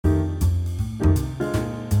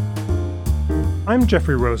I'm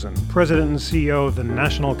Jeffrey Rosen, President and CEO of the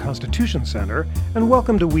National Constitution Center, and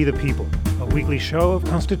welcome to We the People, a weekly show of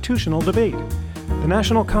constitutional debate. The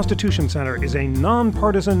National Constitution Center is a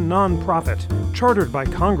nonpartisan nonprofit chartered by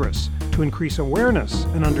Congress to increase awareness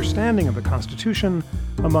and understanding of the Constitution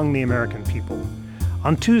among the American people.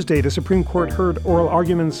 On Tuesday, the Supreme Court heard oral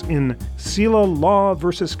arguments in SELA Law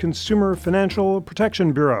versus Consumer Financial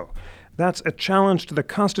Protection Bureau. That's a challenge to the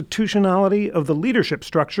constitutionality of the leadership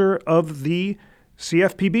structure of the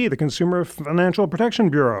CFPB, the Consumer Financial Protection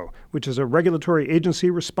Bureau, which is a regulatory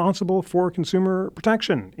agency responsible for consumer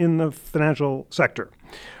protection in the financial sector.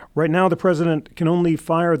 Right now, the president can only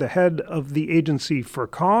fire the head of the agency for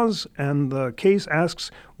cause, and the case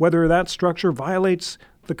asks whether that structure violates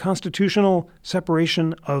the constitutional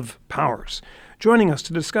separation of powers. Joining us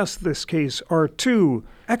to discuss this case are two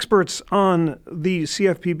experts on the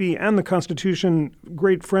CFPB and the Constitution,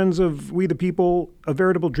 great friends of We the People, a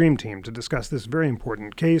veritable dream team to discuss this very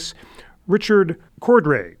important case. Richard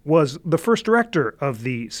Cordray was the first director of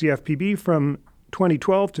the CFPB from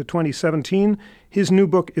 2012 to 2017. His new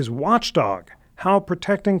book is Watchdog: How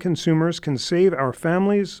Protecting Consumers Can Save Our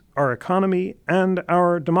Families, Our Economy, and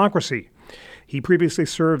Our Democracy. He previously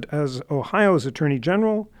served as Ohio's Attorney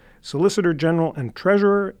General, Solicitor General, and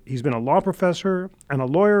Treasurer. He's been a law professor and a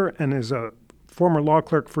lawyer and is a former law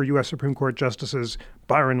clerk for U.S. Supreme Court Justices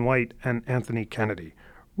Byron White and Anthony Kennedy.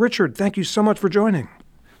 Richard, thank you so much for joining.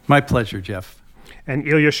 My pleasure, Jeff. And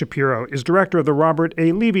Ilya Shapiro is director of the Robert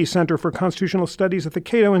A. Levy Center for Constitutional Studies at the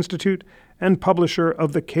Cato Institute and publisher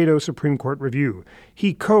of the Cato Supreme Court Review.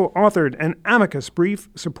 He co-authored an amicus brief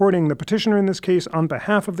supporting the petitioner in this case on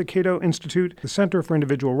behalf of the Cato Institute, the Center for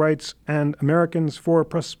Individual Rights, and Americans for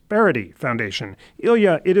Prosperity Foundation.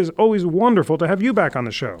 Ilya, it is always wonderful to have you back on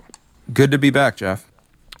the show. Good to be back, Jeff.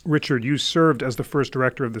 Richard, you served as the first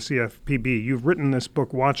director of the CFPB. You've written this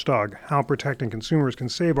book, Watchdog: How Protecting Consumers Can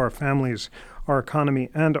Save Our Families, Our Economy,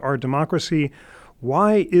 and Our Democracy.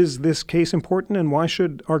 Why is this case important, and why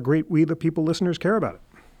should our great We the People listeners care about it?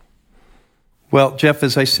 Well, Jeff,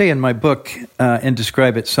 as I say in my book and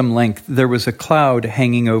describe at some length, there was a cloud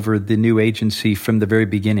hanging over the new agency from the very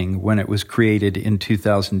beginning when it was created in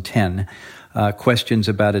 2010. Questions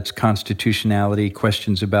about its constitutionality,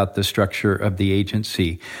 questions about the structure of the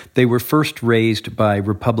agency. They were first raised by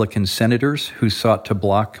Republican senators who sought to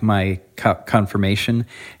block my confirmation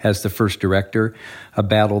as the first director, a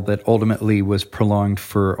battle that ultimately was prolonged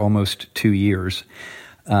for almost 2 years.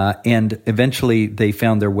 And eventually they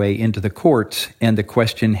found their way into the courts, and the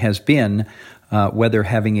question has been whether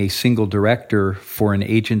having a single director for an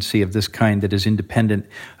agency of this kind that is independent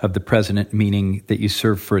of the president, meaning that you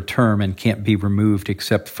serve for a term and can't be removed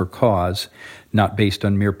except for cause, not based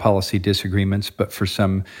on mere policy disagreements, but for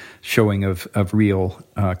some showing of real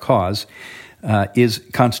cause, is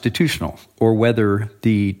constitutional, or whether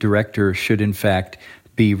the director should in fact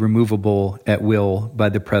be removable at will by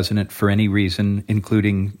the president for any reason,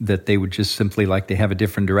 including that they would just simply like to have a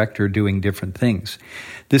different director doing different things.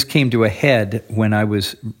 This came to a head when I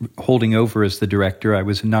was holding over as the director. I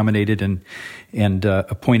was nominated and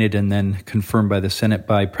appointed and then confirmed by the Senate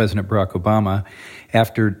by President Barack Obama.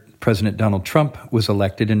 After President Donald Trump was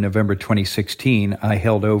elected in November 2016, I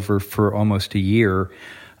held over for almost a year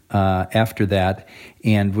after that,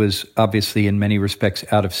 and was obviously in many respects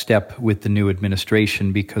out of step with the new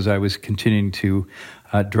administration because I was continuing to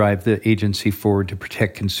drive the agency forward to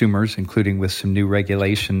protect consumers, including with some new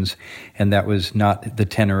regulations, and that was not the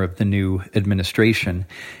tenor of the new administration.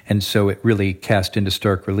 And so it really cast into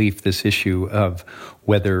stark relief this issue of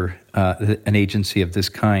whether an agency of this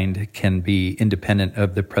kind can be independent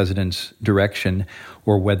of the president's direction,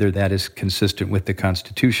 or whether that is consistent with the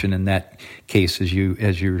Constitution. In that case, as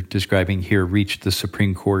you're describing here, reached the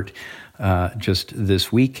Supreme Court just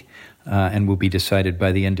this week. And will be decided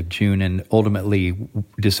by the end of June, and ultimately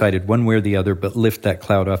decided one way or the other, but lift that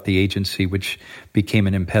cloud off the agency, which became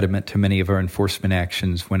an impediment to many of our enforcement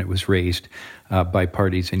actions when it was raised by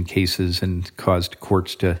parties in cases and caused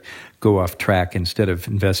courts to go off track instead of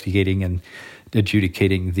investigating and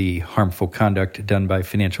adjudicating the harmful conduct done by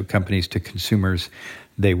financial companies to consumers.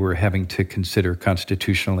 They were having to consider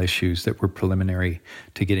constitutional issues that were preliminary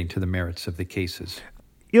to getting to the merits of the cases.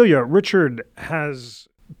 Ilya, Richard has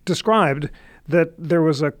described that there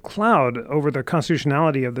was a cloud over the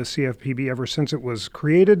constitutionality of the CFPB ever since it was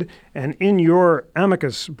created. And in your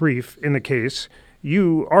amicus brief in the case,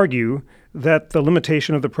 you argue that the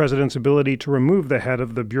limitation of the president's ability to remove the head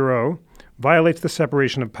of the Bureau violates the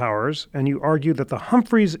separation of powers, and you argue that the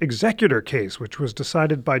Humphreys executor case, which was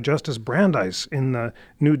decided by Justice Brandeis in the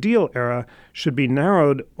New Deal era, should be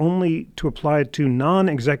narrowed only to apply to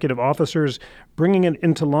non-executive officers, bringing it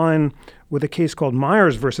into line with a case called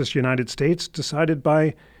Myers versus United States, decided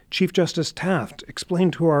by Chief Justice Taft. Explain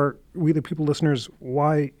to our We the People listeners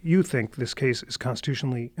why you think this case is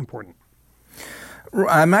constitutionally important.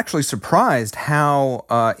 I'm actually surprised how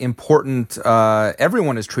important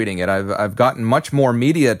everyone is treating it. I've gotten much more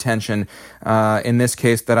media attention in this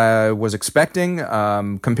case that I was expecting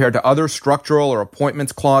compared to other structural or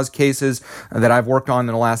appointments clause cases that I've worked on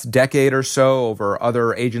in the last decade or so over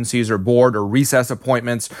other agencies or board or recess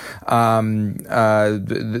appointments. The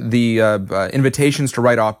invitations to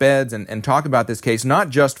write op-eds and talk about this case, not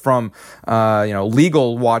just from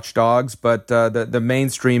legal watchdogs, but the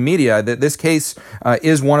mainstream media. This case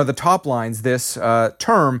is one of the top lines this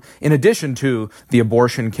term, in addition to the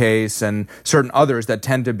abortion case and certain others that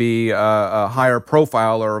tend to be a higher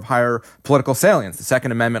profile or of higher political salience. The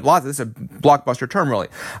Second Amendment law, this is a blockbuster term, really.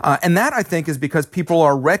 And that, I think, is because people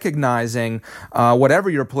are recognizing,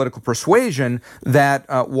 whatever your political persuasion, that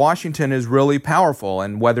Washington is really powerful,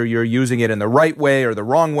 and whether you're using it in the right way or the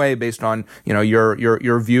wrong way based on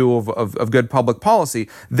your view of good public policy,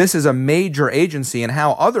 this is a major agency, and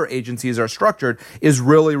how other agencies are structured is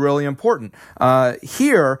really, really important.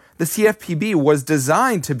 Here, the CFPB was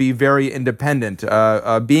designed to be very independent.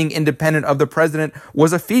 Being independent of the president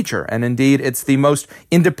was a feature, and indeed, it's the most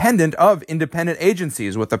independent of independent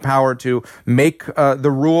agencies, with the power to make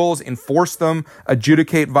the rules, enforce them,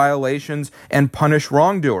 adjudicate violations, and punish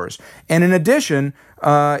wrongdoers. And in addition,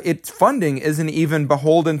 its funding isn't even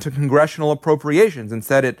beholden to congressional appropriations.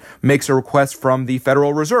 Instead, it makes a request from the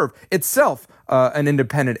Federal Reserve itself, an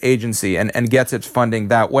independent agency, and gets its funding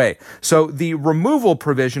that way. So the removal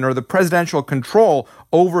provision, or the presidential control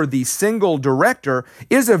over the single director,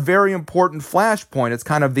 is a very important flashpoint. It's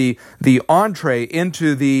kind of the entree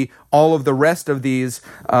into all of the rest of these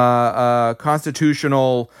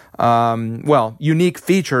constitutional, unique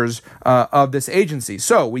features of this agency.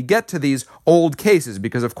 So we get to these old cases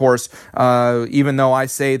because, of course, even though I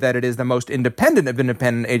say that it is the most independent of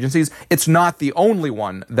independent agencies, it's not the only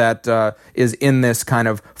one that is in this kind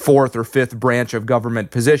of fourth or fifth branch of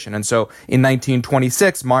government position. And so in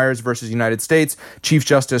 1926, Myers versus United States, Chief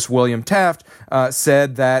Justice William Taft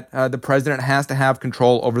said that the president has to have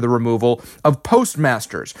control over the removal of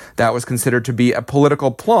postmasters. That was considered to be a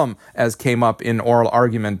political plum, as came up in oral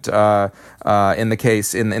argument in the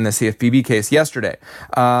case, in the CFPB case yesterday.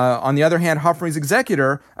 On the other hand, Humphrey's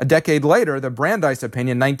executor, a decade later, the Brandeis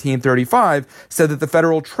opinion, 1935, said that the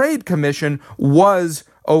Federal Trade Commission was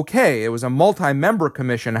okay. It was a multi-member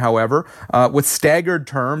commission, however, with staggered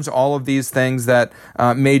terms, all of these things that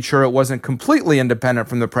made sure it wasn't completely independent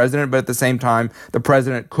from the president, but at the same time, the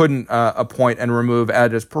president couldn't appoint and remove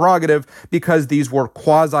at his prerogative because these were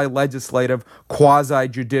quasi-legislative,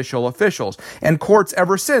 quasi-judicial officials. And courts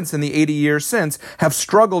ever since, in the 80 years since, have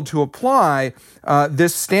struggled to apply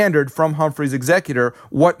this standard from Humphrey's executor,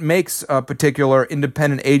 what makes a particular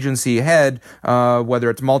independent agency head,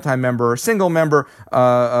 whether it's multi-member or single-member,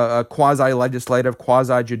 quasi-legislative,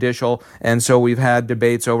 quasi-judicial. And so we've had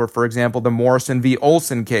debates over, for example, the Morrison v.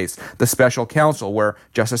 Olson case, the special counsel, where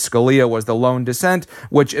Justice Scalia was the lone dissent,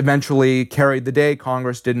 which eventually carried the day.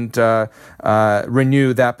 Congress didn't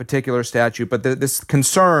renew that particular statute. But this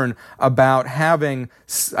concern about having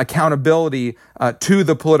accountability to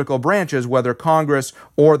the political branches, whether Congress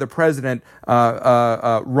or the president,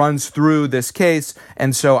 runs through this case.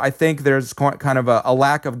 And so I think there's kind of a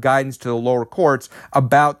lack of guidance to the lower courts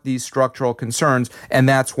about these structural concerns. And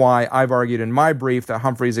that's why I've argued in my brief that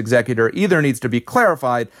Humphrey's executor either needs to be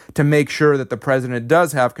clarified to make sure that the president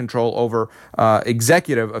does have control over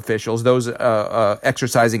executive officials, those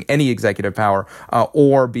exercising any executive power,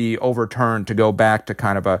 or be overturned to go back to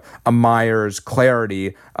kind of a Myers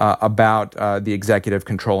clarity about the executive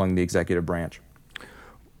controlling the executive branch.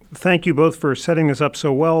 Thank you both for setting this up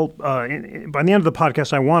so well. By the end of the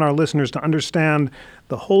podcast, I want our listeners to understand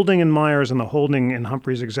the holding in Myers and the holding in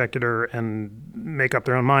Humphrey's executor and make up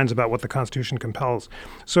their own minds about what the Constitution compels.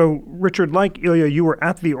 So, Richard, like Ilya, you were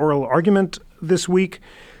at the oral argument this week.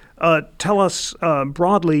 Tell us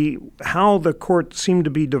broadly how the court seemed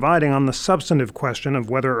to be dividing on the substantive question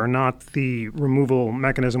of whether or not the removal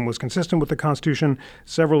mechanism was consistent with the Constitution.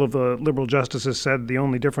 Several of the liberal justices said the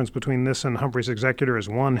only difference between this and Humphrey's executor is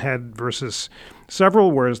one head versus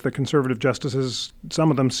several, whereas the conservative justices,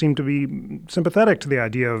 some of them seem to be sympathetic to the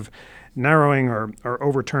idea of narrowing or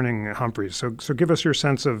overturning Humphrey's. So give us your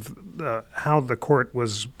sense of how the court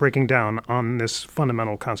was breaking down on this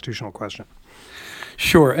fundamental constitutional question.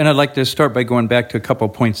 Sure, and I'd like to start by going back to a couple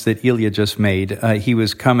of points that Ilya just made. He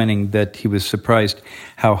was commenting that he was surprised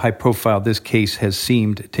how high-profile this case has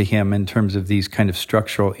seemed to him in terms of these kind of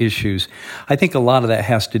structural issues. I think a lot of that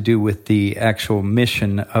has to do with the actual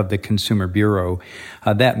mission of the Consumer Bureau.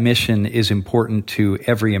 That mission is important to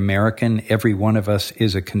every American. Every one of us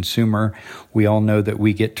is a consumer. We all know that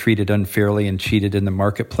we get treated unfairly and cheated in the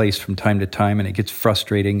marketplace from time to time, and it gets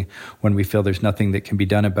frustrating when we feel there's nothing that can be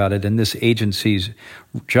done about it. And this agency's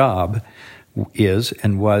job is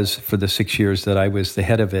and was, for the 6 years that I was the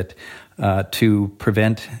head of it, to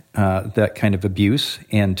prevent that kind of abuse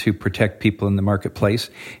and to protect people in the marketplace.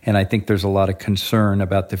 And I think there's a lot of concern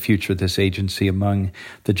about the future of this agency among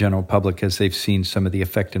the general public as they've seen some of the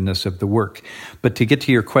effectiveness of the work. But to get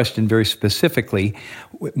to your question very specifically,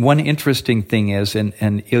 one interesting thing is,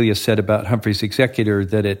 and Ilya said about Humphrey's executor,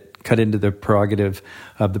 that it cut into the prerogative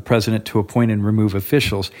of the president to appoint and remove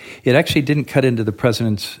officials. It actually didn't cut into the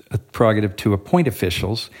president's prerogative to appoint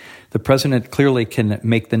officials. The president clearly can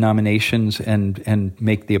make the nominations and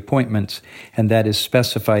make the appointments, and that is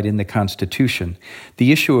specified in the Constitution.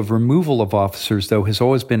 The issue of removal of officers, though, has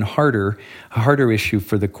always been a harder issue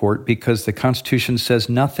for the court because the Constitution says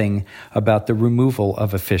nothing about the removal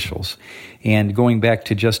of officials. And going back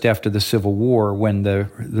to just after the Civil War, when the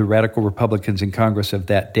radical Republicans in Congress of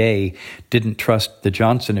that day didn't trust the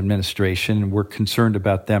Johnson administration and were concerned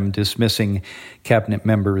about them dismissing cabinet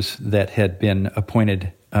members that had been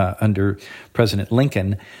appointed under President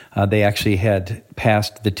Lincoln, they actually had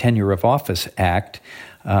passed the Tenure of Office Act,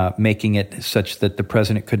 making it such that the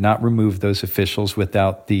president could not remove those officials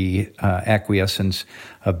without the acquiescence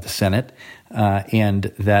of the Senate. And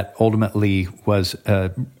that ultimately was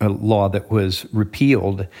a law that was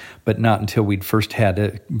repealed, but not until we'd first had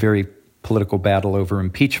a very political battle over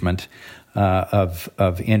impeachment of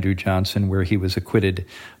Andrew Johnson, where he was acquitted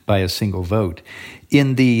by a single vote.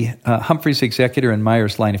 In the Humphrey's executor and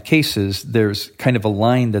Myers line of cases, there's kind of a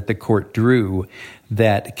line that the court drew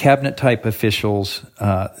that cabinet-type officials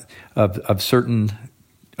of certain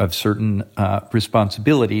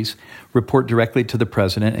responsibilities report directly to the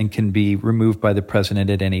president and can be removed by the president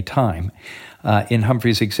at any time. In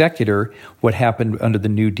Humphrey's executor, what happened under the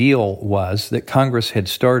New Deal was that Congress had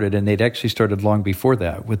started, and they'd actually started long before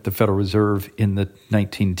that, with the Federal Reserve in the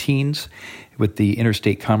 19-teens, with the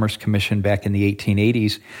Interstate Commerce Commission back in the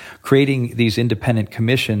 1880s, creating these independent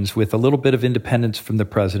commissions with a little bit of independence from the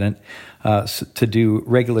president to do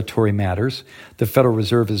regulatory matters. The Federal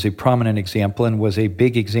Reserve is a prominent example and was a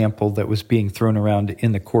big example that was being thrown around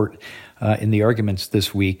in the court in the arguments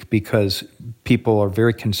this week because people are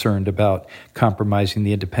very concerned about compromising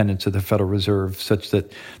the independence of the Federal Reserve such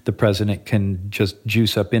that the president can just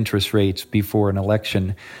juice up interest rates before an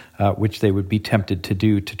election, which they would be tempted to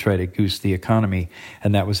do to try to goose the economy.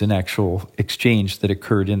 And that was an actual exchange that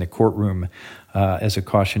occurred in the courtroom as a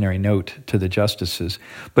cautionary note to the justices.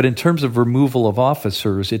 But in terms of removal of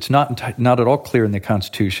officers, it's not at all clear in the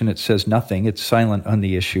Constitution. It says nothing. It's silent on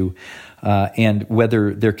the issue. And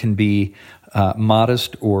whether there can be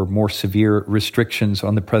modest or more severe restrictions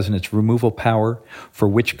on the president's removal power for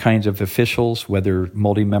which kinds of officials, whether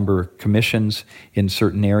multi-member commissions in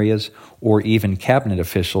certain areas or even cabinet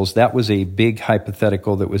officials, that was a big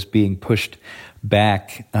hypothetical that was being pushed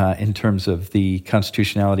back in terms of the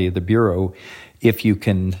constitutionality of the Bureau. If you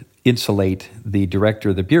can insulate the director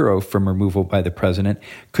of the Bureau from removal by the president,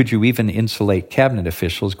 could you even insulate cabinet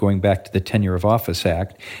officials, going back to the Tenure of Office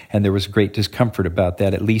Act? And there was great discomfort about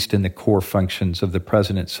that, at least in the core functions of the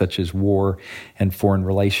president, such as war and foreign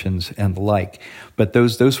relations and the like. But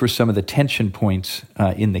those were some of the tension points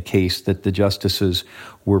in the case that the justices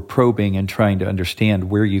were probing and trying to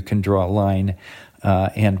understand where you can draw a line.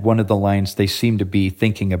 And one of the lines they seem to be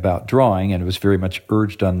thinking about drawing, and it was very much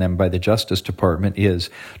urged on them by the Justice Department,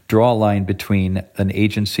 is draw a line between an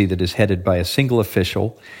agency that is headed by a single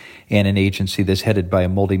official and an agency that's headed by a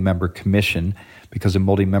multi-member commission, because a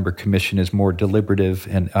multi-member commission is more deliberative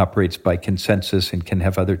and operates by consensus and can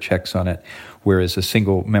have other checks on it, whereas a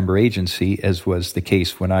single-member agency, as was the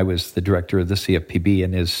case when I was the director of the CFPB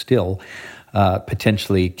and is still,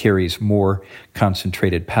 potentially carries more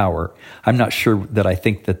concentrated power. I'm not sure that I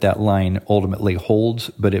think that line ultimately holds,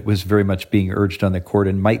 but it was very much being urged on the court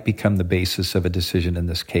and might become the basis of a decision in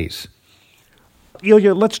this case.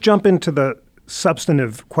 Ilya, let's jump into the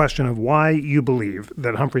substantive question of why you believe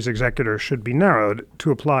that Humphrey's executor should be narrowed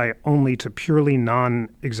to apply only to purely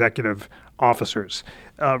non-executive officers.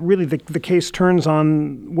 Really, the case turns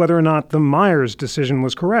on whether or not the Myers decision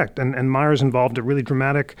was correct. And Myers involved a really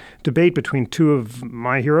dramatic debate between two of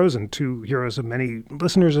my heroes and two heroes of many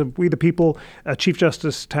listeners of We the People, Chief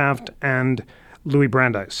Justice Taft and Louis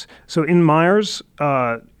Brandeis. So in Myers,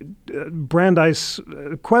 Brandeis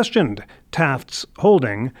questioned Taft's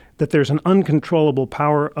holding that there's an uncontrollable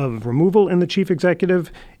power of removal in the chief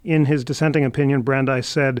executive. In his dissenting opinion, Brandeis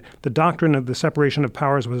said the doctrine of the separation of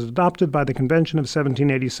powers was adopted by the Convention of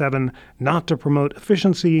 1787 not to promote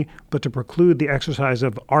efficiency, but to preclude the exercise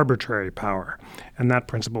of arbitrary power. And that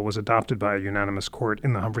principle was adopted by a unanimous court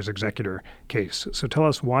in the Humphreys Executor case. So tell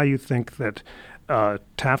us why you think that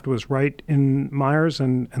Taft was right in Myers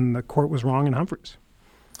and the court was wrong in Humphreys.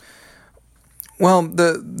 Well,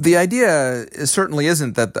 the idea certainly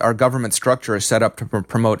isn't that our government structure is set up to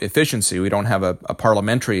promote efficiency. We don't have a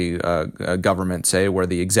parliamentary government, say, where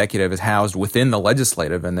the executive is housed within the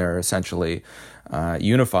legislative and they're essentially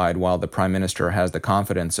unified while the prime minister has the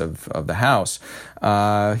confidence of the House.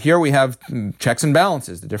 Here we have checks and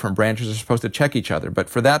balances. The different branches are supposed to check each other. But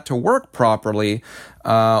for that to work properly,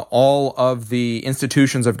 all of the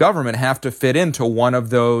institutions of government have to fit into one of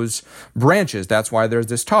those branches. That's why there's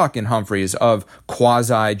this talk in Humphreys of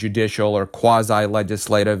quasi-judicial or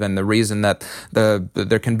quasi-legislative, and the reason that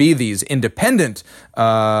there can be these independent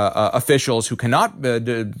officials who cannot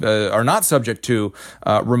are not subject to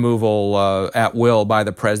removal at will by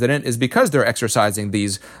the president is because they're exercising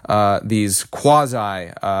these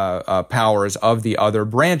quasi powers of the other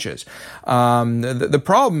branches. The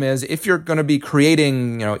problem is if you're going to be creating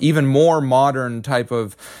even more modern type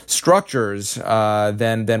of structures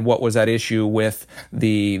than what was at issue with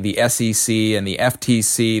the SEC and the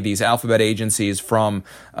FTC, these alphabet agencies from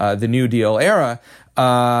the New Deal era.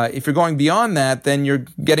 If you're going beyond that, then you're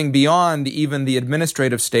getting beyond even the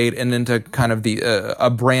administrative state and into kind of a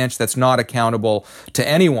branch that's not accountable to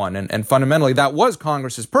anyone. And fundamentally, that was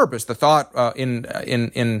Congress's purpose. The thought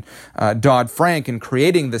in Dodd-Frank in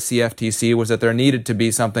creating the CFTC was that there needed to be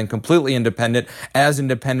something completely independent as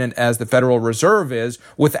the Federal Reserve is,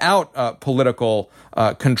 without political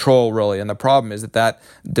control, really. And the problem is that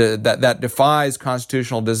defies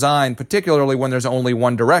constitutional design, particularly when there's only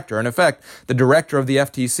one director. In effect, the director of the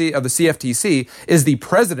CFTC is the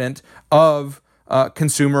president of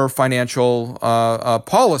consumer financial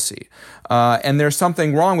policy. And there's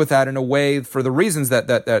something wrong with that in a way for the reasons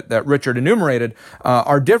that Richard enumerated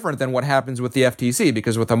are different than what happens with the FTC,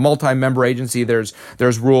 because with a multi-member agency, there's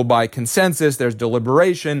rule by consensus, there's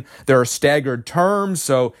deliberation, there are staggered terms,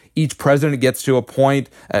 so each president gets to appoint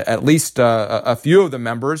at least a few of the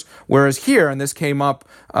members, whereas here, and this came up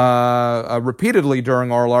repeatedly during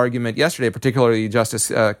oral argument yesterday, particularly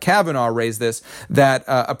Justice Kavanaugh raised this, that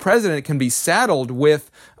a president can be saddled with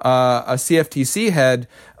a CFTC head,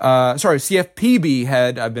 CFPB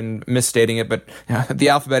head, I've been misstating it, but the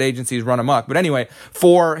alphabet agencies run amok. But anyway,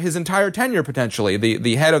 for his entire tenure, potentially,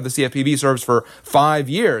 the head of the CFPB serves for 5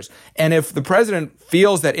 years. And if the president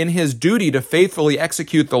feels that in his duty to faithfully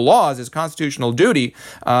execute the laws, his constitutional duty,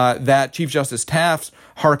 that Chief Justice Taft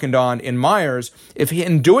hearkened on in Myers, if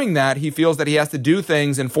in doing that, he feels that he has to do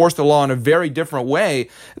things, enforce the law in a very different way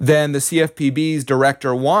than the CFPB's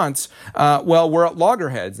director wants, well, we're at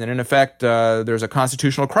loggerheads. And in effect, there's a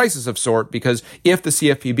constitutional crisis of sort, because if the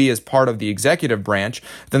CFPB is part of the executive branch,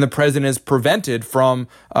 then the president is prevented from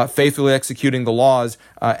faithfully executing the laws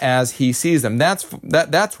as he sees them.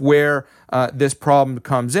 That's where this problem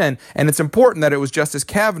comes in. And it's important that it was Justice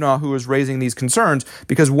Kavanaugh who was raising these concerns,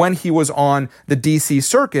 because when he was on the D.C.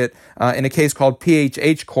 Circuit in a case called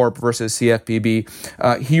PHH Corp versus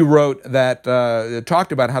CFPB, he wrote that,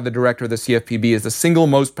 talked about how the director of the CFPB is the single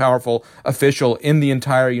most powerful official in the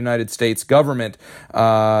entire United States government,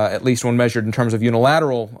 at least when measured in terms of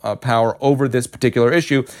unilateral power over this particular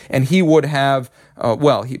issue. And he would have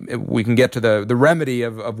we can get to the remedy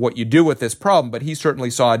of what you do with this problem, but he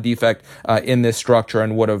certainly saw a defect in this structure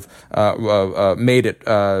and would have made it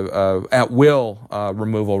at will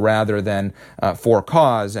removal rather than for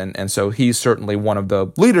cause. And so he's certainly one of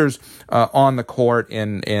the leaders on the court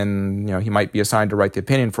in he might be assigned to write the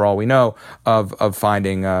opinion for all we know of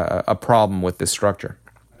finding a problem with this structure.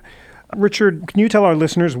 Richard, can you tell our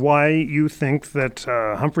listeners why you think that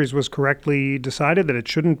Humphreys was correctly decided, that it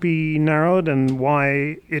shouldn't be narrowed, and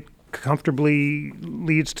why it comfortably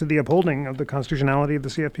leads to the upholding of the constitutionality of the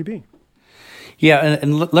CFPB? Yeah,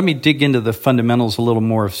 and let me dig into the fundamentals a little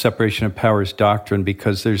more of separation of powers doctrine,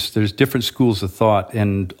 because there's different schools of thought,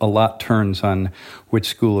 and a lot turns on which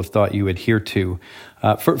school of thought you adhere to.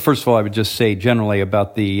 First of all, I would just say generally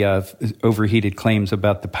about the overheated claims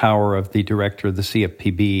about the power of the director of the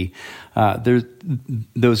CFPB.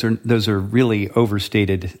 Those are really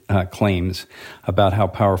overstated claims about how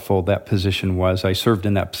powerful that position was. I served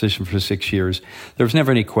in that position for 6 years. There was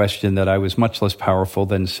never any question that I was much less powerful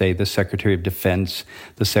than, say, the Secretary of Defense,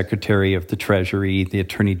 the Secretary of the Treasury, the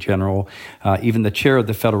Attorney General, even the Chair of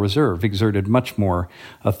the Federal Reserve exerted much more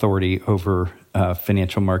authority over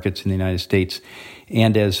financial markets in the United States.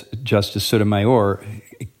 And as Justice Sotomayor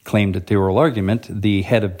claimed at the oral argument, the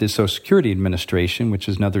head of the Social Security Administration, which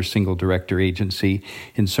is another single director agency,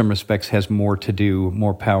 in some respects has more to do,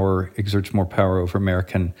 more power, exerts more power over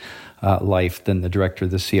American life than the director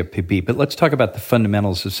of the CFPB. But let's talk about the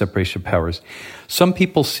fundamentals of separation of powers. Some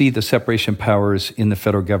people see the separation of powers in the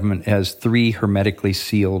federal government as three hermetically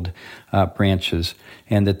sealed branches,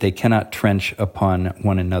 and that they cannot trench upon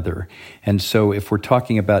one another. And so if we're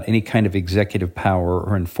talking about any kind of executive power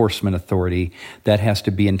or enforcement authority, that has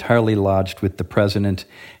to be entirely lodged with the president,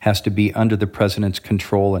 has to be under the president's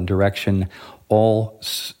control and direction. All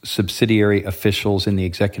subsidiary officials in the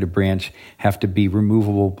executive branch have to be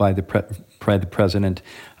removable by the president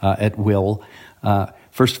at will.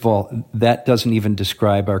 First of all, that doesn't even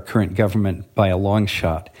describe our current government by a long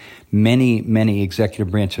shot. Many executive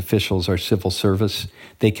branch officials are civil service.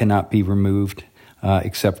 They cannot be removed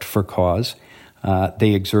except for cause.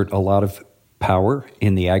 They exert a lot of power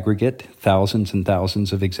in the aggregate, thousands and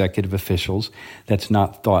thousands of executive officials. That's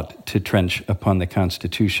not thought to trench upon the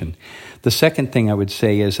Constitution. The second thing I would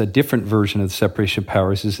say is a different version of the separation of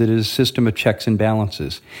powers is that it is a system of checks and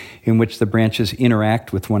balances in which the branches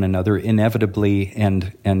interact with one another inevitably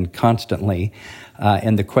and constantly.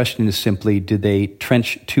 And the question is simply, do they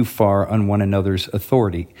trench too far on one another's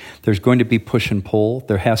authority? There's going to be push and pull.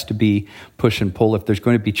 There has to be push and pull. If there's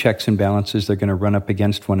going to be checks and balances, they're going to run up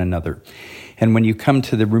against one another. And when you come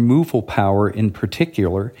to the removal power in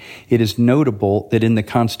particular, it is notable that in the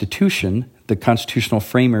Constitution, the constitutional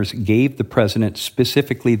framers gave the president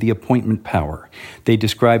specifically the appointment power. They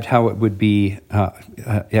described how it would be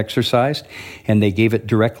exercised, and they gave it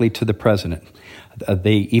directly to the president.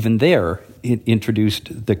 They even there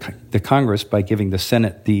introduced the Congress by giving the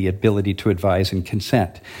Senate the ability to advise and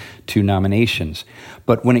consent to nominations.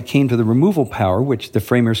 But when it came to the removal power, which the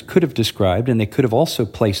framers could have described, and they could have also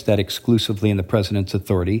placed that exclusively in the president's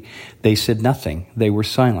authority, they said nothing. They were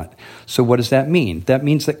silent. So what does that mean? That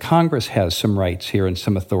means that Congress has some rights here and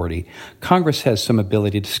some authority. Congress has some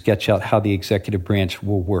ability to sketch out how the executive branch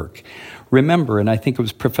will work. Remember, and I think it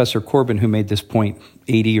was Professor Corbin who made this point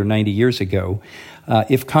 80 or 90 years ago,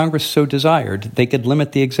 if Congress so desired, they could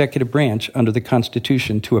limit the executive branch under the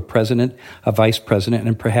Constitution to a president, a vice president,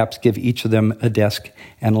 and perhaps give each of them a desk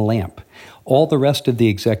and a lamp. All the rest of the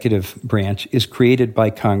executive branch is created by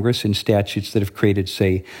Congress in statutes that have created,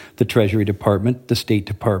 say, the Treasury Department, the State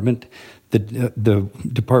Department, the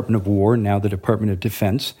Department of War, now the Department of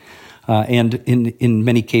Defense. And in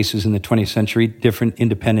many cases in the 20th century, different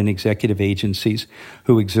independent executive agencies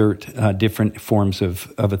who exert different forms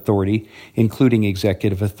of authority, including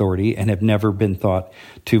executive authority, and have never been thought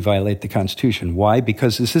to violate the Constitution. Why?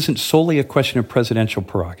 Because this isn't solely a question of presidential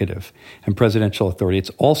prerogative and presidential authority.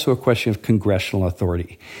 It's also a question of congressional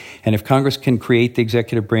authority. And if Congress can create the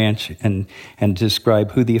executive branch and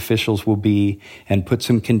describe who the officials will be and put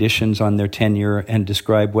some conditions on their tenure and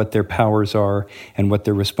describe what their powers are and what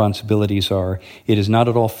their responsibilities are, it is not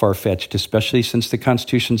at all far-fetched, especially since the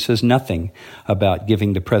Constitution says nothing about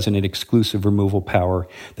giving the president exclusive removal power,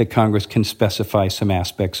 that Congress can specify some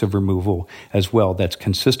aspects of removal as well. That's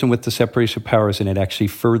consistent with the separation of powers, and it actually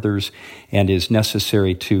furthers and is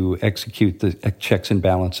necessary to execute the checks and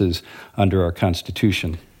balances under our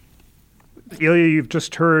Constitution. Ilya, you've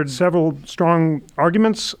just heard several strong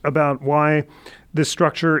arguments about why this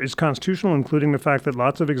structure is constitutional, including the fact that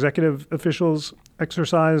lots of executive officials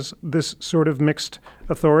exercise this sort of mixed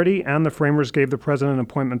authority, and the framers gave the president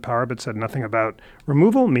appointment power but said nothing about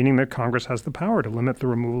removal, meaning that Congress has the power to limit the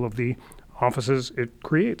removal of the offices it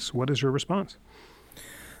creates. What is your response?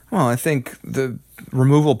 Well, I think the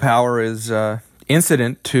removal power is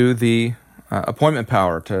incident to the appointment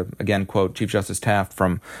power, to, again, quote Chief Justice Taft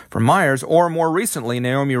from Myers, or more recently,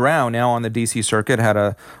 Naomi Rao, now on the D.C. Circuit, had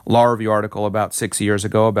a law review article about 6 years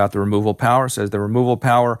ago about the removal power. Says the removal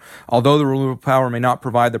power, although the removal power may not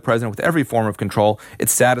provide the president with every form of control, it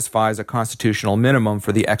satisfies a constitutional minimum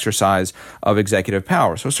for the exercise of executive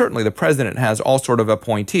power. So certainly the president has all sort of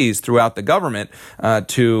appointees throughout the government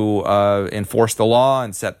to enforce the law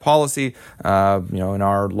and set policy. In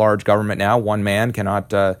our large government now, one man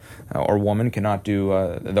cannot or woman cannot do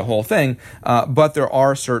the whole thing, but there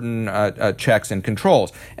are certain checks and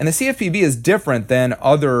controls. And the CFPB is different than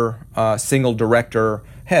other single director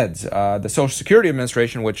heads. The Social Security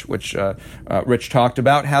Administration, which Rich talked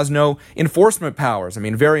about, has no enforcement powers. I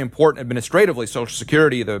mean, very important administratively. Social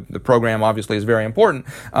Security, the program obviously is very important,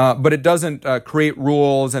 but it doesn't create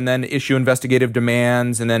rules and then issue investigative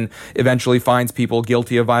demands and then eventually finds people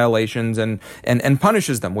guilty of violations and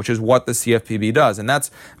punishes them, which is what the CFPB does. And that's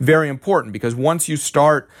very important because once you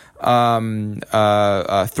start throwing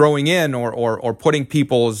in or putting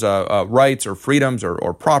people's rights or freedoms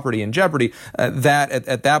or property in jeopardy, that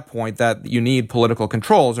at that point that you need political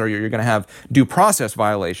controls or you're going to have due process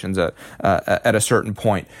violations at a certain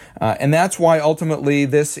point. And that's why ultimately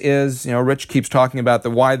this is, Rich keeps talking about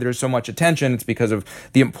why there's so much attention. It's because of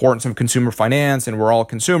the importance of consumer finance and we're all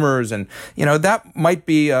consumers. And, that might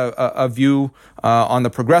be a view on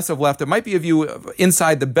the progressive left. It might be a view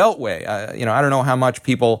inside the Beltway. I don't know how much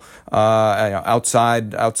people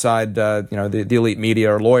outside the elite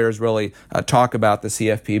media or lawyers really talk about the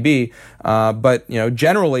CFPB. But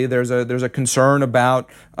generally there's a concern about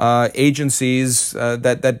agencies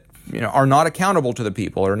that are not accountable to the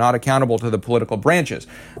people or not accountable to the political branches.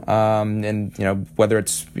 And whether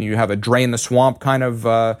it's you have a drain the swamp kind of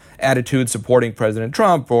attitude supporting President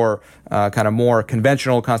Trump or kind of more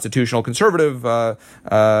conventional constitutional conservative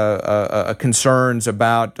concerns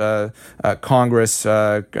about Congress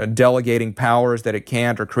delegating powers that it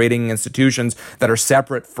can't or creating institutions that are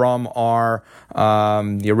separate from our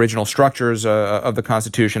the original structures of the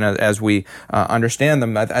Constitution as we understand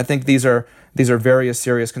them. I think these are very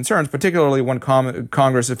serious concerns, particularly when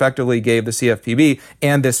Congress effectively gave the CFPB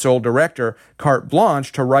and this sole director carte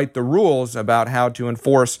blanche to write the rules about how to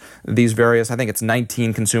enforce these various, I think it's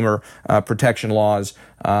 19 consumer protection laws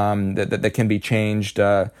that can be changed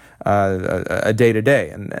day to day.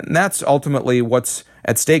 And that's ultimately what's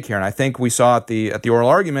at stake here. And I think we saw at the oral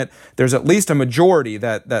argument, there's at least a majority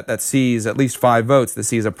that sees, at least 5 votes, that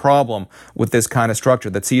sees a problem with this kind of structure,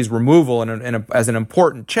 that sees removal as an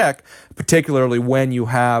important check, particularly when you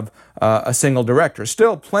have a single director.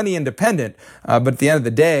 Still plenty independent, but at the end of the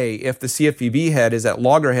day, if the CFPB head is at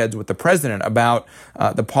loggerheads with the president about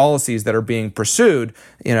the policies that are being pursued,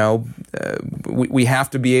 we have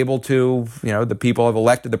to be able to, the people have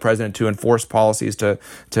elected the president to enforce policies, to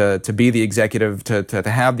be the executive, to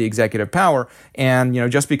have the executive power. And,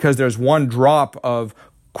 just because there's one drop of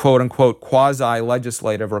quote-unquote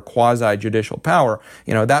quasi-legislative or quasi-judicial power,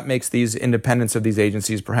 that makes these independence of these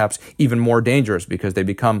agencies perhaps even more dangerous because they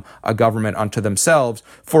become a government unto themselves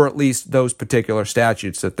for at least those particular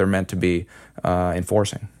statutes that they're meant to be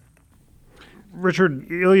enforcing. Richard,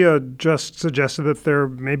 Ilya just suggested that there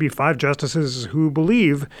may be 5 justices who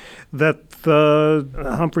believe that the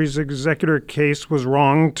Humphreys executor case was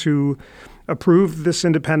wrong to approve this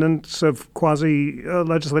independence of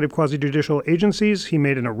quasi-legislative, quasi-judicial agencies. He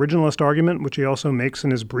made an originalist argument, which he also makes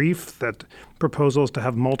in his brief, that proposals to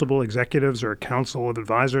have multiple executives or a council of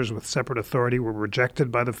advisors with separate authority were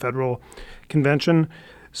rejected by the federal convention.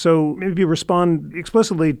 So maybe respond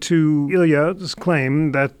explicitly to Ilya's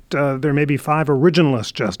claim that there may be 5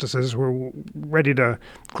 originalist justices who are ready to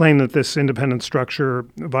claim that this independent structure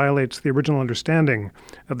violates the original understanding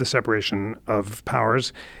of the separation of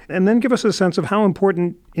powers. And then give us a sense of how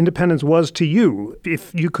important independence was to you.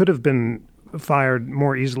 If you could have been fired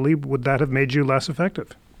more easily, would that have made you less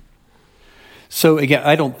effective? So again,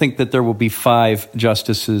 I don't think that there will be 5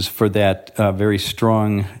 justices for that very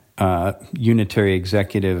strong unitary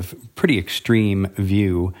executive, pretty extreme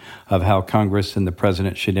view of how Congress and the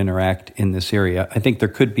president should interact in this area. I think there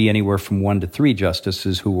could be anywhere from 1 to 3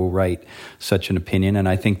 justices who will write such an opinion, and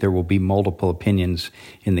I think there will be multiple opinions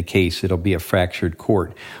in the case. It'll be a fractured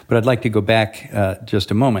court. But I'd like to go back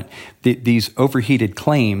just a moment. These overheated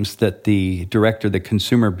claims that the director of the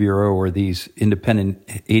Consumer Bureau or these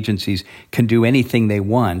independent agencies can do anything they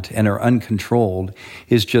want and are uncontrolled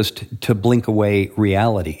is just to blink away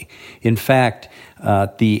reality. In fact,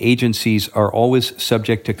 the agencies are always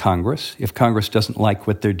subject to Congress. If Congress doesn't like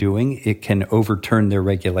what they're doing, it can overturn their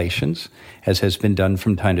regulations, as has been done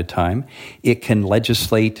from time to time. It can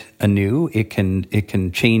legislate anew. It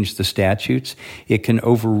can change the statutes. It can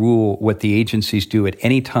overrule what the agencies do at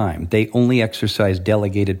any time. They only exercise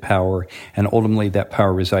delegated power, and ultimately that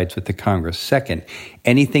power resides with the Congress. Second,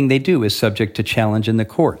 anything they do is subject to challenge in the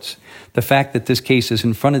courts. The fact that this case is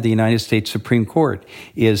in front of the United States Supreme Court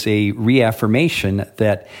is a reaffirmation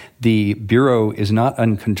that The Bureau is not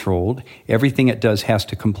uncontrolled. Everything it does has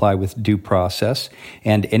to comply with due process,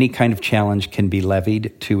 and any kind of challenge can be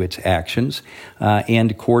levied to its actions.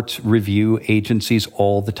 And courts review agencies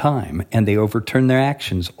all the time, and they overturn their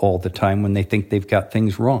actions all the time when they think they've got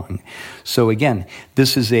things wrong. So again,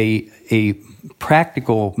 this is a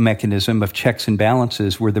practical mechanism of checks and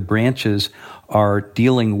balances where the branches are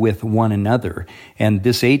dealing with one another. And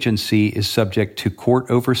this agency is subject to court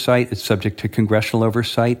oversight, it's subject to congressional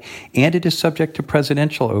oversight, and it is subject to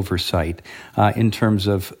presidential oversight in terms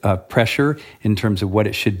of pressure, in terms of what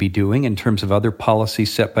it should be doing, in terms of other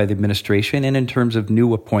policies set by the administration, and in terms of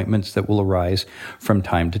new appointments that will arise from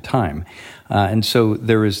time to time. And so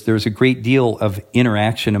there's a great deal of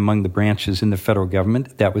interaction among the branches in the federal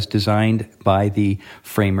government that was designed by the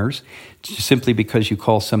framers. Simply because you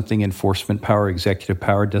call something enforcement power, executive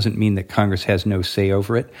power, doesn't mean that Congress has no say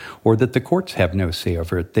over it or that the courts have no say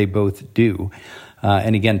over it. They both do.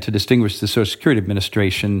 And again, to distinguish the Social Security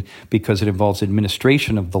Administration, because it involves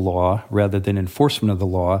administration of the law rather than enforcement of the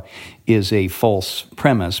law, is a false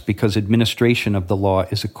premise, because administration of the law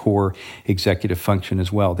is a core executive function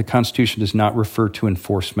as well. The Constitution does not refer to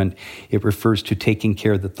enforcement. It refers to taking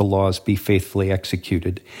care that the laws be faithfully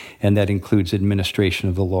executed, and that includes administration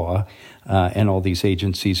of the law, and all these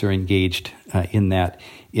agencies are engaged in that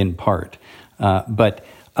in part. But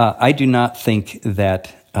I do not think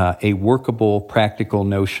that a workable, practical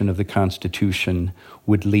notion of the Constitution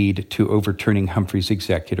would lead to overturning Humphrey's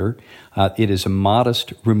executor. It is a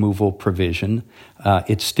modest removal provision.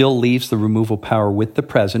 It still leaves the removal power with the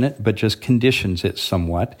president, but just conditions it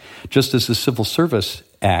somewhat, just as the Civil Service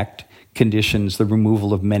Act conditions the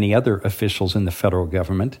removal of many other officials in the federal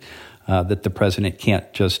government, that the president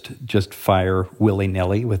can't just fire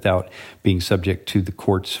willy-nilly without being subject to the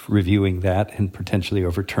courts reviewing that and potentially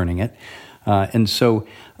overturning it. And so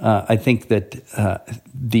I think that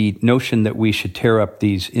the notion that we should tear up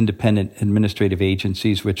these independent administrative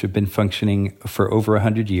agencies, which have been functioning for over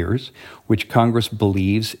 100 years, which Congress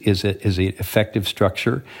believes is an effective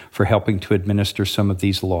structure for helping to administer some of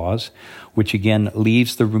these laws, which again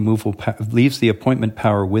leaves the appointment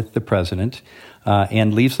power with the president,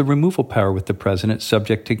 and leaves the removal power with the president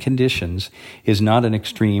subject to conditions, is not an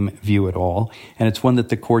extreme view at all. And it's one that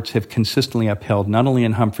the courts have consistently upheld, not only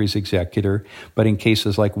in Humphrey's executor, but in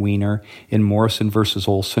cases like Weiner, in Morrison versus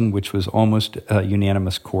Olson, which was almost a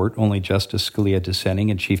unanimous court, only Justice Scalia dissenting,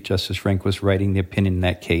 and Chief Justice Rehnquist writing the opinion in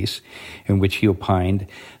that case, in which he opined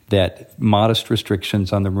that modest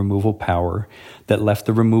restrictions on the removal power that left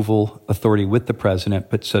the removal authority with the president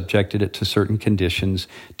but subjected it to certain conditions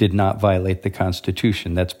did not violate the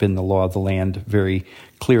Constitution. That's been the law of the land very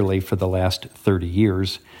clearly for the last 30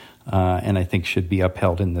 years, and I think should be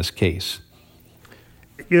upheld in this case.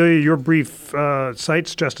 Your brief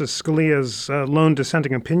cites Justice Scalia's lone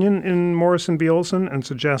dissenting opinion in Morrison v. Olson and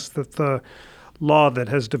suggests that the law that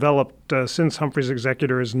has developed since Humphrey's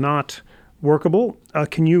executor is not workable.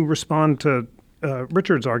 Can you respond to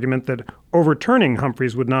Richard's argument that overturning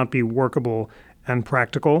Humphrey's would not be workable and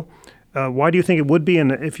practical? Why do you think it would be?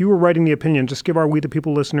 And if you were writing the opinion, just give our We the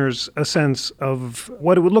People listeners a sense of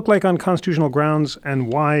what it would look like on constitutional grounds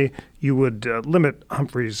and why you would limit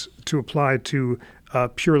Humphrey's to apply to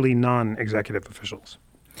purely non-executive officials.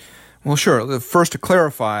 Well, sure. First, to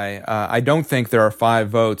clarify, I don't think there are 5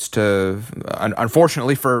 votes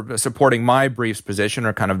unfortunately, for supporting my brief's position,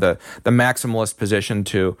 or kind of the maximalist position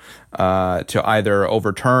to either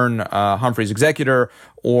overturn Humphrey's executor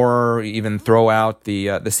or even throw out the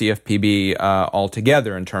CFPB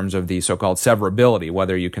altogether in terms of the so-called severability,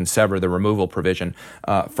 whether you can sever the removal provision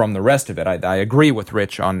from the rest of it. I agree with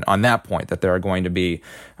Rich on that point, that there are going to be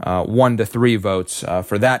 1 to 3 votes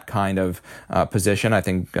for that kind of position. I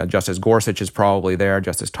think Justice Gorsuch is probably there.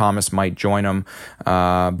 Justice Thomas might join him,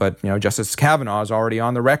 but Justice Kavanaugh is already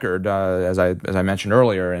on the record, as I mentioned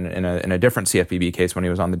earlier, in a different CFPB case when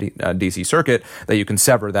he was on the D.C. Circuit, that you can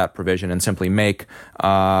sever that provision and simply make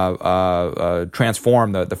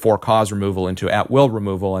transform the for-cause removal into at-will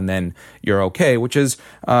removal, and then you're okay, which is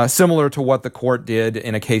similar to what the court did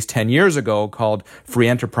in a case 10 years ago called Free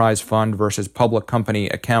Enterprise Fund versus Public Company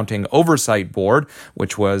Accounting Oversight Board,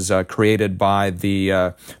 which was created by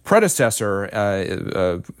the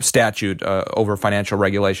predecessor statute over financial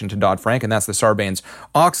regulation to Dodd-Frank, and that's the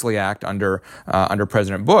Sarbanes-Oxley Act under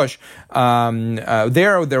President Bush.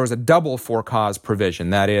 There was a double for-cause provision.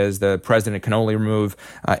 That is, the president can only remove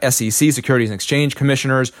SEC, Securities and Exchange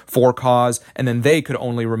Commissioners, for cause, and then they could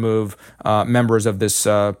only remove members of this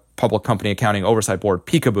Public Company Accounting Oversight Board,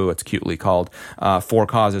 peekaboo, it's cutely called, for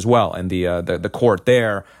cause as well. And the court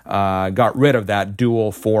there got rid of that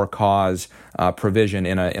dual for cause provision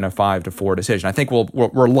in a 5-4 decision. I think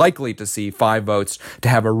we're likely to see 5 votes to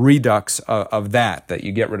have a redux of that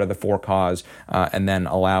you get rid of the for cause and then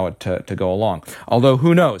allow it to go along. Although,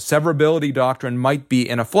 who knows? Severability doctrine might be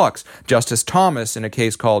in a flux. Justice Thomas, in a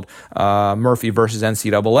case called Murphy versus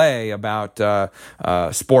NCAA about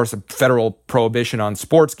sports, a federal prohibition on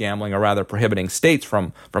sports gambling, or rather prohibiting states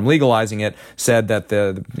from legalizing it, said that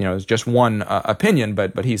it's just one opinion,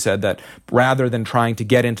 but he said that rather than trying to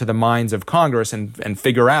get into the minds of Congress and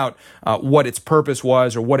figure out what its purpose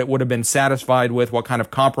was or what it would have been satisfied with, what kind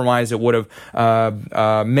of compromise it would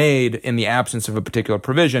have made in the absence of a particular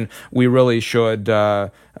provision, we really should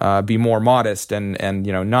be more modest and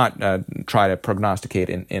not try to prognosticate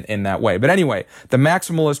in that way. But anyway, the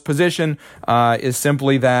maximalist position is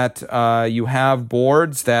simply that you have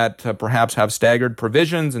boards that perhaps have staggered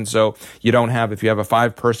provisions, and so you don't have, if you have a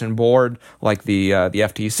 5-person board like the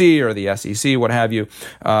FTC or the SEC, what have you,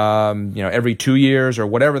 every 2 years or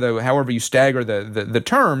whatever, however you stagger the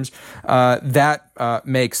terms, that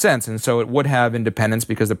makes sense. And so it would have independence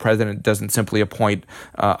because the president doesn't simply appoint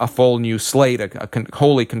a full new slate, a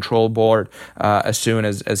wholly controlled board as soon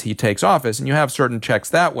as he takes office. And you have certain checks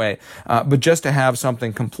that way. But just to have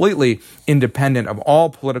something completely independent of all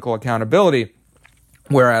political accountability,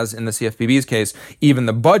 whereas in the CFPB's case, even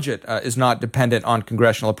the budget is not dependent on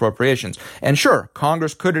congressional appropriations. And sure,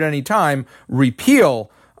 Congress could at any time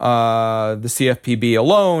repeal the CFPB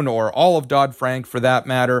alone, or all of Dodd-Frank for that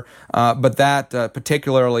matter, but that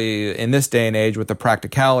particularly in this day and age with the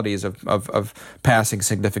practicalities of passing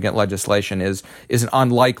significant legislation is an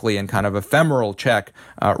unlikely and kind of ephemeral check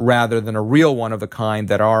rather than a real one of the kind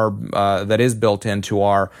that is built into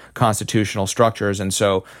our constitutional structures. And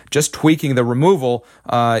so just tweaking the removal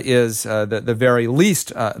is the very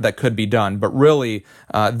least that could be done. But really,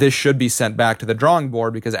 this should be sent back to the drawing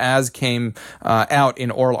board because, as came out in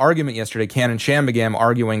oral argument yesterday, Cannon Shanmugam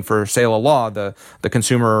arguing for Saela Law, the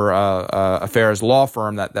consumer affairs law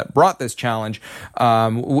firm that brought this challenge,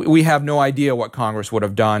 we have no idea what Congress would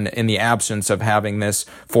have done in the absence of having this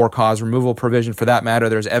for-cause removal provision. For that matter,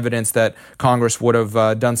 there's evidence that Congress would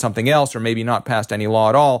have done something else or maybe not passed any law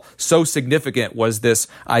at all. So significant was this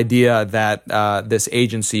idea that this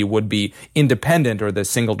agency would be independent, or the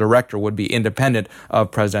single director would be independent of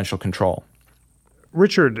presidential control.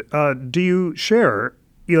 Richard, do you share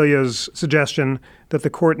Ilya's suggestion that the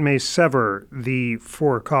court may sever the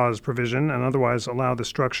for-cause provision and otherwise allow the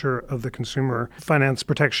structure of the Consumer Finance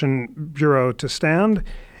Protection Bureau to stand?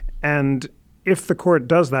 And if the court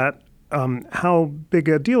does that, how big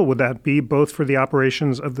a deal would that be, both for the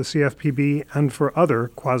operations of the CFPB and for other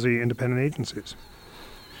quasi-independent agencies?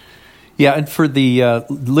 Yeah, and for the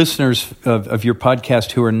listeners of your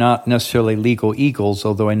podcast who are not necessarily legal eagles,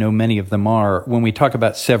 although I know many of them are, when we talk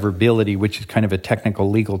about severability, which is kind of a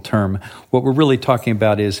technical legal term, what we're really talking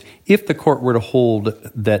about is if the court were to hold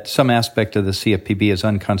that some aspect of the CFPB is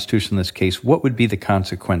unconstitutional in this case, what would be the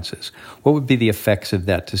consequences? What would be the effects of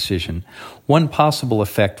that decision? One possible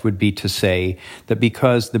effect would be to say that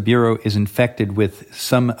because the Bureau is infected with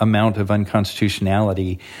some amount of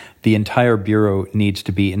unconstitutionality, the entire Bureau needs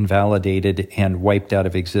to be invalidated and wiped out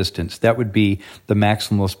of existence. That would be the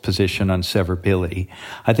maximalist position on severability.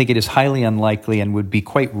 I think it is highly unlikely and would be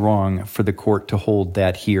quite wrong for the court to hold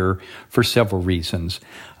that here for several reasons.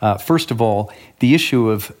 First of all, the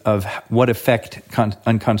issue of what effect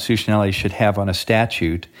unconstitutionality should have on a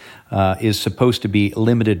statute is supposed to be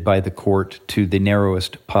limited by the court to the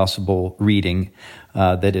narrowest possible reading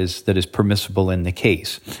that is permissible in the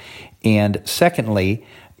case. And secondly,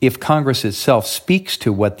 if Congress itself speaks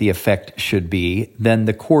to what the effect should be, then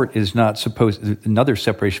the court is not supposed, another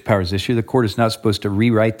separation of powers issue, the court is not supposed to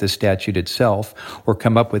rewrite the statute itself or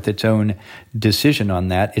come up with its own decision on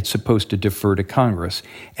that. It's supposed to defer to Congress.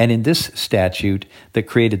 And in this statute that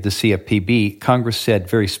created the CFPB, Congress said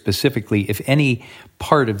very specifically, if any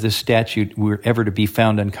part of this statute were ever to be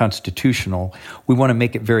found unconstitutional, we want to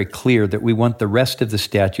make it very clear that we want the rest of the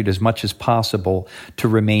statute as much as possible to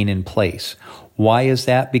remain in place. Why is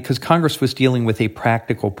that? Because Congress was dealing with a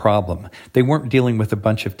practical problem. They weren't dealing with a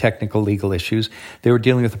bunch of technical legal issues. They were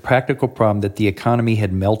dealing with a practical problem that the economy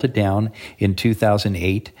had melted down in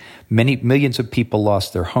 2008. Millions of people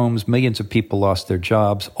lost their homes. Millions of people lost their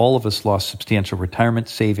jobs. All of us lost substantial retirement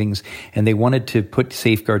savings, and they wanted to put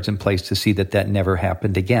safeguards in place to see that never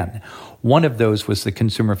happened again. One of those was the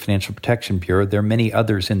Consumer Financial Protection Bureau. There are many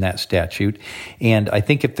others in that statute. And I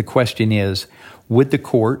think if the question is, would the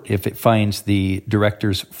court, if it finds the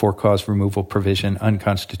director's for-cause removal provision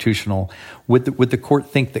unconstitutional, would the court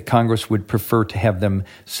think that Congress would prefer to have them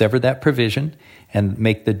sever that provision and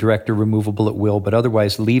make the director removable at will, but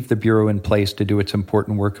otherwise leave the Bureau in place to do its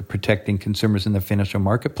important work of protecting consumers in the financial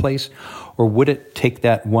marketplace? Or would it take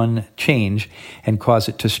that one change and cause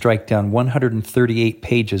it to strike down 138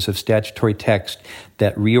 pages of statutory text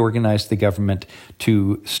that reorganized the government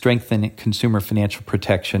to strengthen consumer financial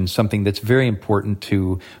protection, something that's very important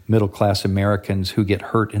to middle-class Americans who get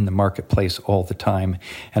hurt in the marketplace all the time?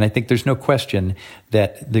 And I think there's no question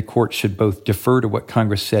that the court should both defer to what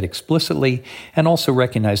Congress said explicitly and also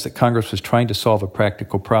recognize that Congress was trying to solve a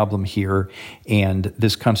practical problem here, and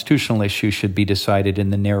this constitutional issue should be decided in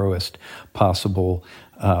the narrowest possible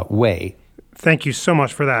way. Thank you so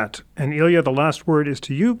much for that. And Ilya, the last word is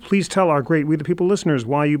to you. Please tell our great We the People listeners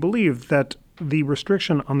why you believe that the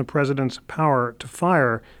restriction on the president's power to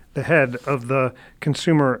fire the head of the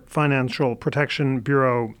Consumer Financial Protection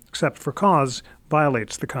Bureau, except for cause,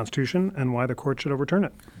 violates the Constitution, and why the court should overturn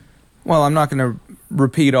it. Well, I'm not going to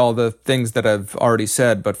repeat all the things that I've already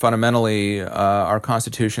said, but fundamentally, our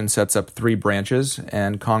Constitution sets up three branches,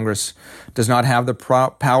 and Congress does not have the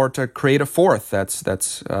power to create a fourth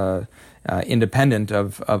that's independent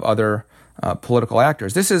of other political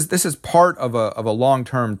actors. This is part of a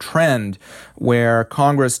long-term trend where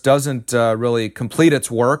Congress doesn't really complete its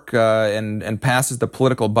work and passes the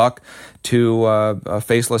political buck to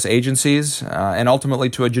faceless agencies and ultimately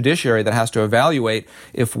to a judiciary that has to evaluate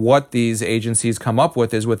if what these agencies come up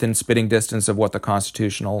with is within spitting distance of what the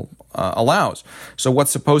Constitution allows. So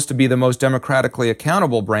what's supposed to be the most democratically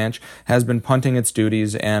accountable branch has been punting its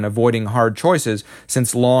duties and avoiding hard choices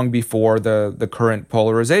since long before the current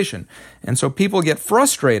polarization. And so people get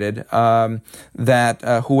frustrated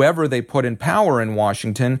that whoever they put in power in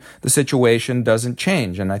Washington, the situation doesn't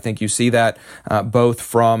change. And I think you see that both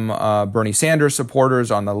from Bernie Sanders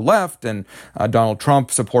supporters on the left and Donald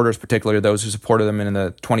Trump supporters, particularly those who supported them in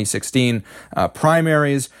the 2016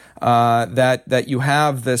 primaries, that you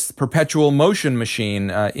have this perpetual motion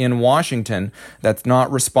machine in Washington that's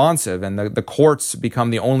not responsive, and the courts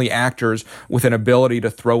become the only actors with an ability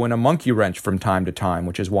to throw in a monkey wrench from time to time,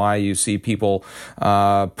 which is why you see people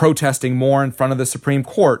protesting more in front of the Supreme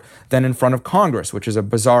Court than in front of Congress, which is a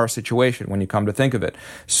bizarre situation when you come to think of it.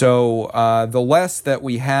 So the less that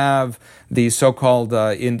we have these so-called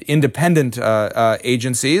independent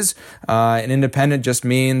agencies, and independent just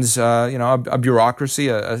means a bureaucracy,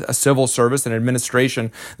 a civil service, an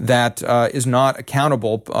administration that is not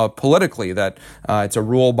accountable politically, that it's a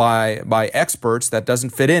rule by experts that doesn't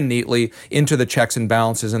fit in neatly into the checks and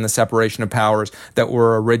balances and the separation of powers that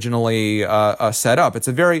were originally set up. It's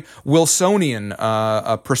a very Wilsonian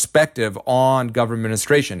perspective on government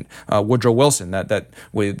administration. Woodrow Wilson,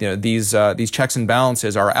 these checks and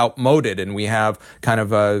balances are outmoded, and we have kind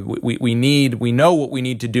of we know what we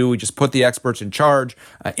need to do. We just put the experts in charge,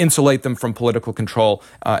 insulate them from political control,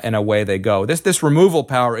 and away they go. This removal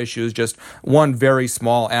power issue is just one very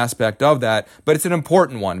small aspect of that, but it's an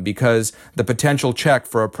important one because the potential check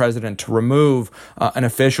for a president to remove an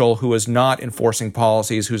official who is not enforcing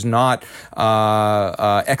policies, who's not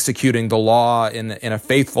executing the law in a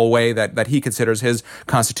faithful way that he considers his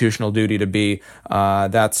constitutional duty to be,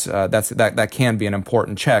 that can be an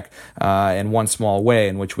important check in one small way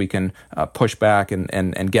in which we can push back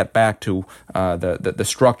and get back to the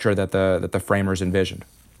structure that the framers envisioned.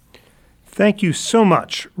 Thank you so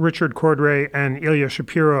much, Richard Cordray and Ilya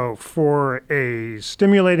Shapiro, for a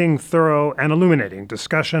stimulating, thorough, and illuminating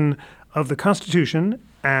discussion of the Constitution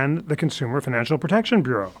and the Consumer Financial Protection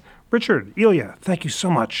Bureau. Richard, Ilya, thank you so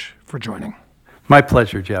much for joining. My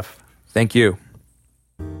pleasure, Jeff. Thank you.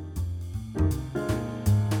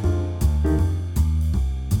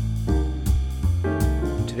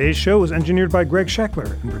 Today's show was engineered by Greg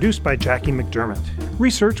Scheckler and produced by Jackie McDermott.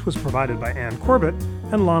 Research was provided by Ann Corbett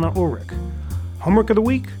and Lana Ulrich. Homework of the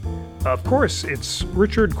week? Of course, it's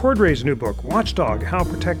Richard Cordray's new book, Watchdog: How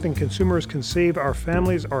Protecting Consumers Can Save Our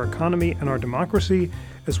Families, Our Economy, and Our Democracy,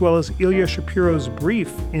 as well as Ilya Shapiro's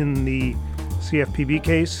brief in the CFPB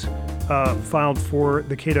case filed for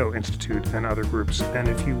the Cato Institute and other groups. And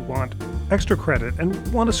if you want extra credit and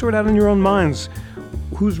want to sort out in your own minds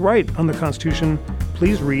who's right on the Constitution,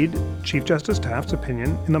 please read Chief Justice Taft's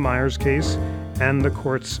opinion in the Myers case and the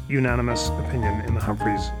court's unanimous opinion in the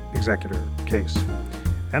Humphreys executor case.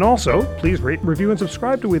 And also, please rate, review, and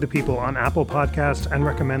subscribe to We the People on Apple Podcasts and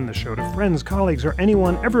recommend the show to friends, colleagues, or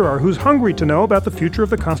anyone everywhere who's hungry to know about the future of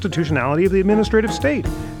the constitutionality of the administrative state,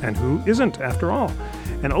 and who isn't, after all.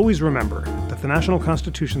 And always remember that the National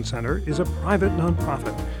Constitution Center is a private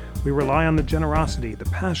nonprofit. We rely on the generosity, the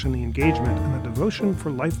passion, the engagement, and the devotion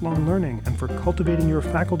for lifelong learning and for cultivating your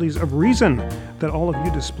faculties of reason that all of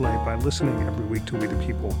you display by listening every week to We the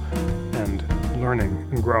People and learning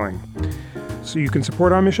and growing. So you can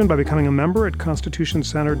support our mission by becoming a member at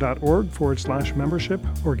constitutioncenter.org/membership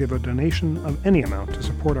or give a donation of any amount to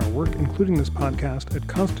support our work, including this podcast, at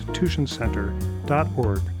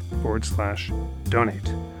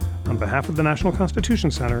constitutioncenter.org/donate. On behalf of the National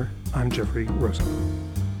Constitution Center, I'm Jeffrey Rosen.